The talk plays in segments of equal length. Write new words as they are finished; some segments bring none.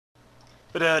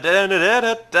Yeah,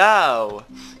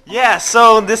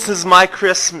 so this is my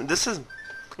Christmas.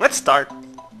 Let's start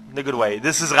the good way.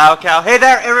 This is Raocow. Hey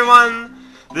there, everyone!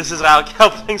 This is Raocow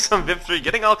playing some Vip3,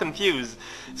 getting all confused.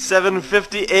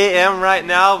 7:50 a.m. right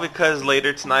now because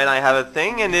later tonight I have a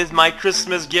thing, and it's my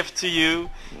Christmas gift to you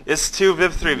is 2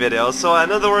 Vip3 videos. So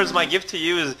in other words, my gift to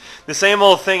you is the same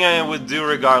old thing I would do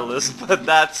regardless, but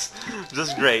that's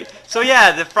just great. So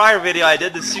yeah, the prior video I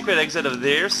did the secret exit of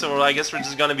there, so I guess we're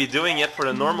just gonna be doing it for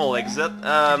the normal exit.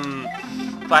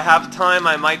 If I have time,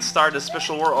 I might start a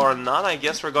special war or not. I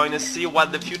guess we're going to see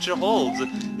what the future holds.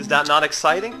 Is that not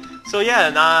exciting? So yeah,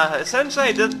 and essentially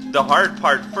I did the hard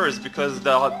part first because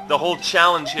the whole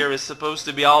challenge here is supposed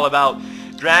to be all about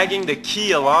dragging the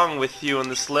key along with you on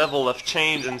this level of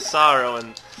change and sorrow,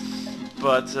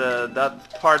 but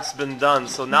that part's been done.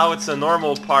 So now it's a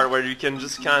normal part where you can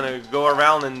just kind of go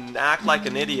around and act like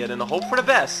an idiot and hope for the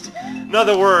best. In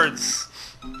other words,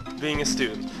 being a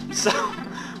student. So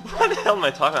what the hell am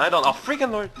I talking about? I don't know.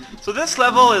 Freaking Lord. So this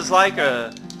level is like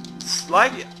a...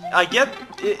 I get...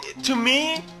 to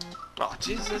me... Oh,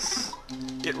 Jesus.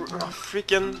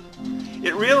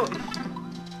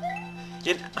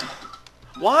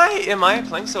 Why am I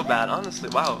playing so bad? Honestly,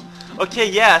 wow. Okay,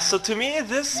 yeah, so to me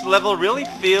this level really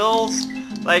feels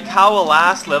like how a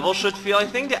last level should feel. I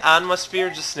think the atmosphere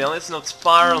just nailed it. It's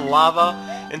fire and lava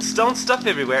and stone stuff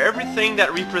everywhere. Everything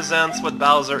that represents what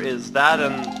Bowser is. That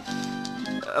and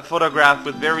a photograph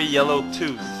with very yellow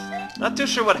tooth. Not too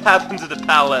sure what happened to the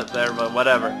palette there, but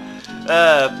whatever.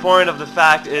 Point of the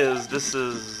fact is, this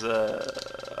is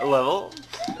a level.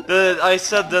 I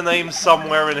said the name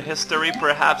somewhere in history,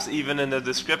 perhaps even in the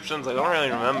descriptions, I don't really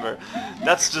remember.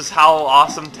 That's just how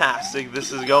awesome-tastic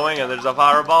this is going, and there's a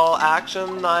fireball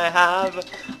action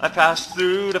I passed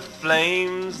through the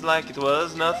flames like it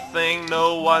was nothing,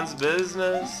 no one's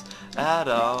business at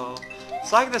all.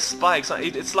 It's like the spikes,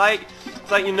 it's like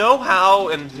you know how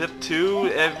in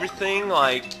Vip2 everything,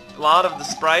 like a lot of the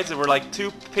sprites, they were like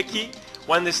too picky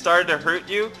when they started to hurt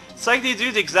you. It's like they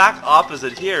do the exact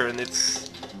opposite here, and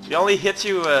they only hit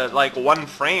you like one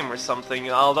frame or something,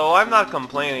 although I'm not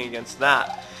complaining against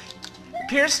that. It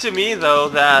appears to me though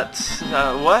that,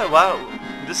 wow,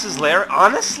 this is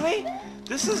honestly?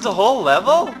 This is the whole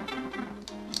level?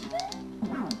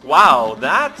 Wow,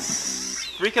 that's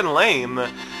freaking lame.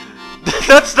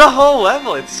 That's the whole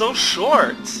level, it's so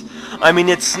short. I mean,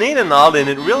 it's neat and all, and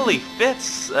it really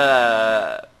fits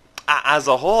as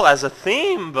a whole, as a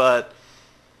theme, but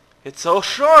it's so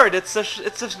short. It's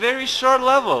a very short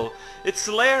level. It's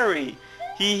Larry.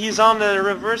 He's on the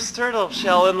reverse turtle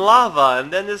shell in lava,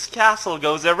 and then his castle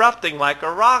goes erupting like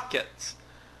a rocket.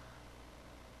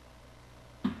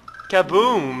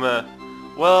 Kaboom!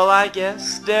 Well, I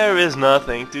guess there is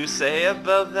nothing to say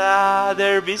about that.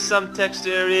 There be some text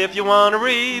here if you want to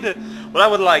read. What I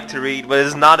would like to read, but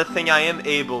it's not a thing I am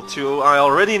able to. I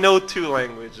already know 2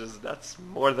 languages. That's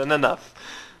more than enough.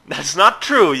 That's not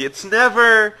true.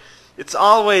 It's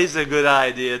always a good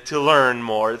idea to learn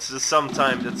more. It's just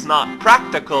sometimes it's not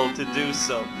practical to do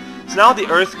so. So now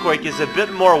the earthquake is a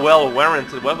bit more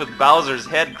well-warranted, what with Bowser's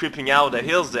head creeping out of the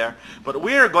hills there. But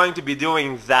we are going to be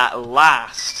doing that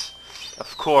last,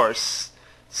 of course.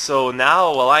 So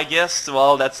now, well, I guess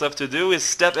all that's left to do is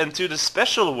step into the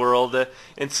special world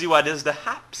and see what is the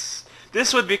haps.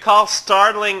 This would be called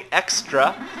Startling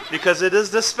Extra because it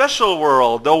is the special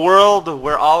world, the world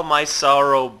where all my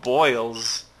sorrow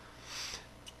boils.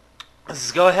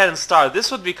 Let's go ahead and start.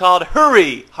 This would be called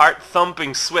Hurry! Heart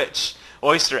Thumping Switch.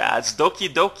 Oyster adds, Doki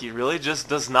Doki really just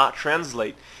does not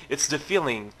translate. It's the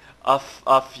feeling of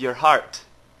your heart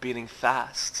beating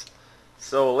fast.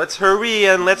 So let's hurry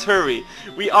and let's hurry.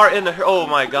 We are in oh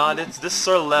my god, it's this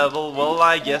sort of level. Well,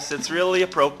 I guess it's really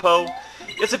apropos.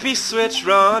 It's a peace switch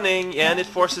running and it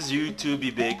forces you to be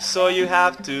big, so you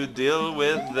have to deal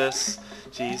with this.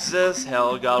 Jesus,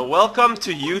 hell god. Welcome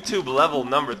to YouTube level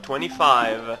number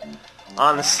 25.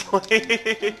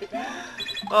 Honestly.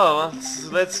 Oh,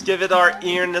 let's give it our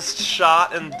earnest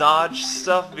shot and dodge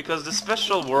stuff, because the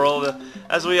special world,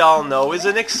 as we all know, is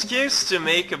an excuse to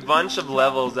make a bunch of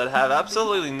levels that have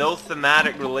absolutely no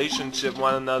thematic relationship with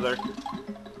one another.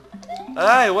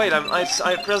 Hey, wait,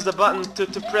 I pressed the button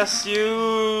to press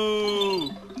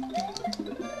you.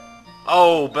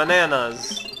 Oh,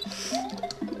 bananas.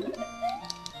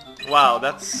 Wow,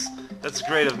 that's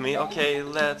great of me. Okay,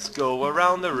 let's go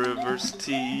around the river's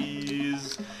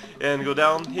tees. And go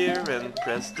down here and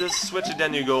press this switch, and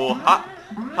then you go hop,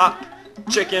 hop,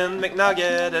 chicken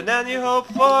McNugget, and then you hope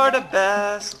for the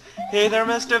best. Hey there,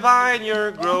 Mr. Vine,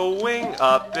 you're growing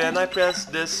up, and I press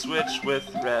this switch with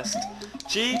rest.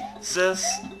 Jesus,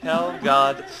 hell,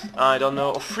 God, I don't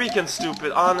know. Freaking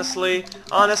stupid, honestly,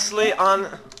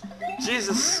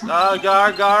 Jesus,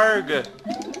 garg.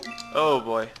 Oh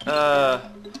boy.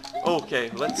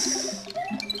 Okay, let's...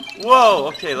 Whoa,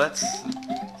 okay, let's...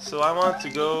 So I want to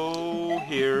go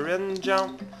here and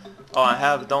jump.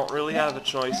 Oh, don't really have a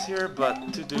choice here,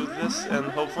 but to do this and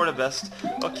hope for the best.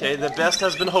 Okay, the best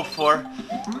has been hoped for.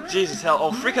 Jesus, hell,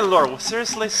 oh freaking lord,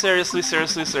 seriously,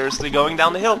 going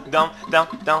down the hill, down.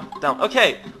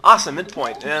 Okay, awesome,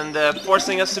 midpoint, and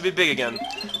forcing us to be big again.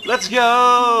 Let's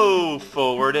go!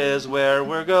 Forward is where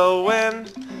we're going,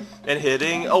 and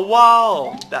hitting a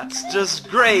wall. That's just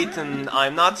great, and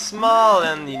I'm not small,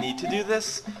 and you need to do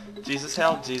this. Jesus,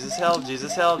 hell, okay.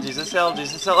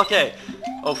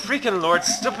 Oh, freaking lord,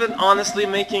 stupid, honestly,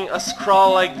 making us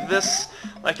crawl like this,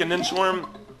 like an inchworm.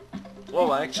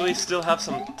 Whoa, I actually still have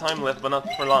some time left, but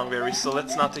not for long, Barry, so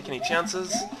let's not take any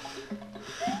chances.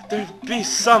 There'd be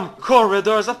some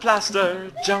corridors of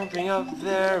plaster, jumping up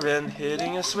there and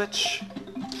hitting a switch.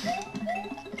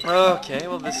 Okay,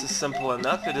 well this is simple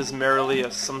enough. It is merely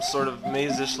some sort of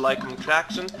maze-ish-like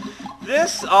contraction.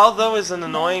 This, although is an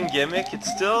annoying gimmick,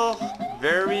 it's still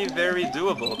very, very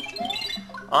doable.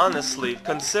 Honestly,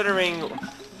 considering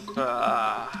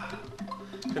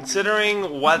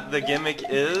what the gimmick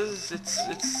is,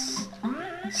 it's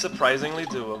surprisingly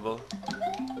doable.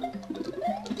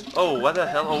 Oh, what the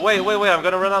hell? Oh, wait, I'm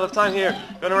gonna run out of time here.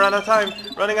 Running out of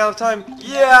time.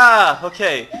 Yeah!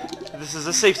 Okay, this is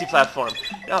a safety platform.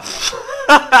 Yeah.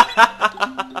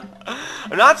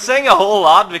 I'm not saying a whole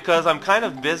lot because I'm kind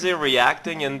of busy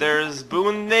reacting, and there's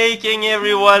Boone making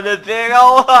everyone a big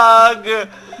ol' hug.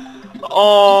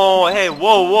 Oh, hey,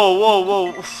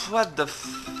 whoa. What the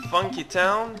funky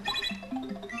town?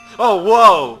 Oh,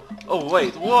 whoa. Oh,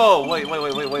 wait, whoa. Wait.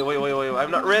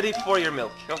 I'm not ready for your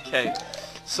milk. Okay.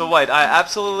 So wait, I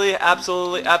absolutely have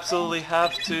to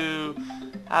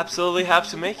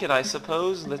make it, I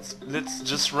suppose. Let's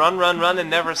just run and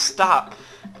never stop.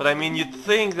 But I mean, you'd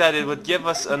think that it would give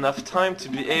us enough time to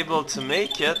be able to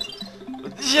make it.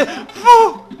 Yeah.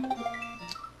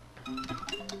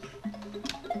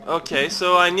 Okay,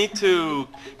 so I need to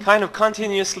kind of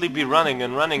continuously be running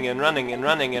and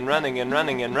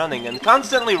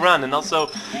constantly run, and also,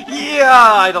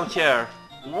 yeah, I don't care.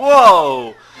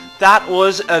 Whoa! That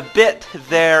was a bit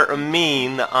there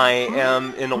mean, I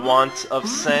am in want of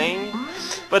saying.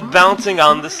 But bouncing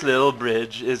on this little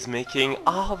bridge is making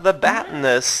all the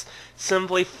badness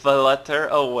simply flutter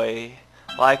away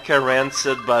like a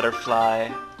rancid butterfly.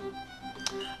 I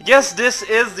guess this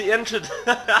is the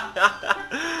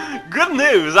Good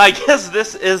news! I guess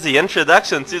this is the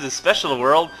introduction to the special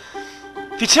world,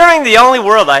 featuring the only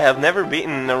world I have never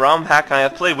beaten in a ROM hack I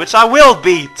have played, which I will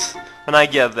beat when I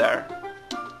get there.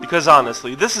 Because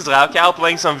honestly, this is Raslly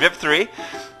playing some Vip3.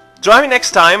 Join me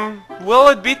next time. Will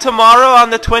it be tomorrow on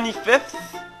the 25th?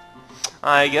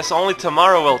 I guess only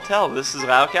tomorrow will tell. This is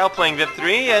Raslly playing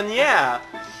Vip3, and yeah,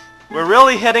 we're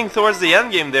really heading towards the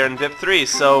end game there in Vip3.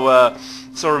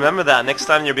 So remember that next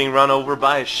time you're being run over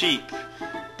by a sheep,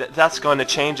 that's going to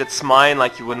change its mind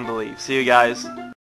like you wouldn't believe. See you guys.